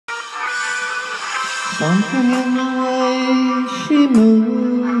Something in the way she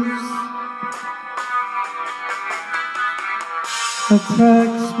moves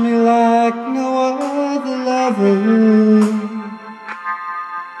attracts me like no other lover.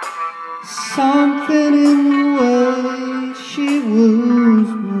 Something in the way she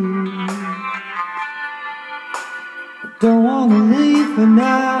woos me. I don't wanna leave her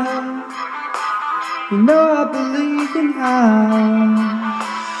now. You know I believe in how.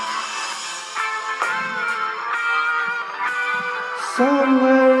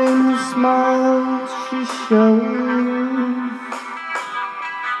 Somewhere in her smile she shows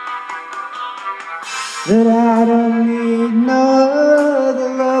that I don't need no other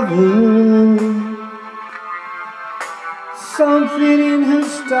lover. Something in her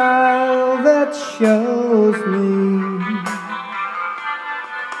style that shows me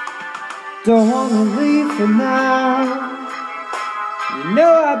don't wanna leave her now. You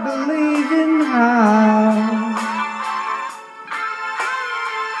know I believe in how.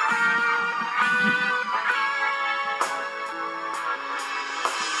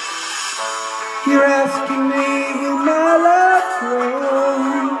 You're asking me, will my love grow?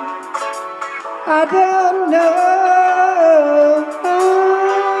 I don't know, I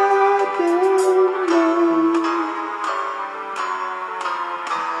don't know.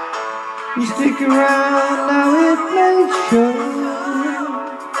 You stick around, now it may show.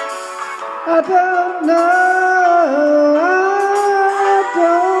 I don't know, I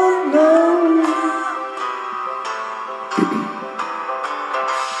don't know.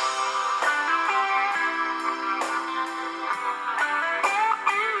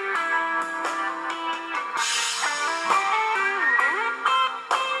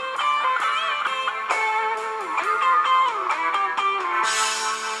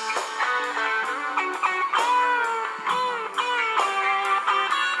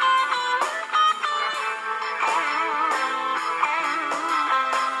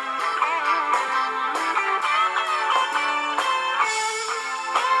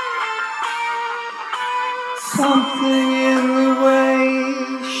 Something in the way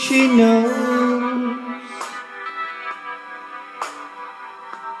she knows,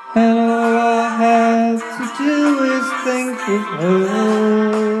 and all I have to do is think of her.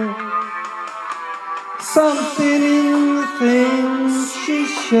 Something in the things she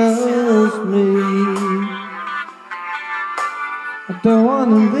shows me. I don't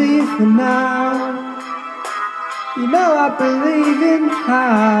wanna leave her now. You know I believe in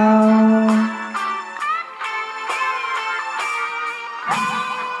how.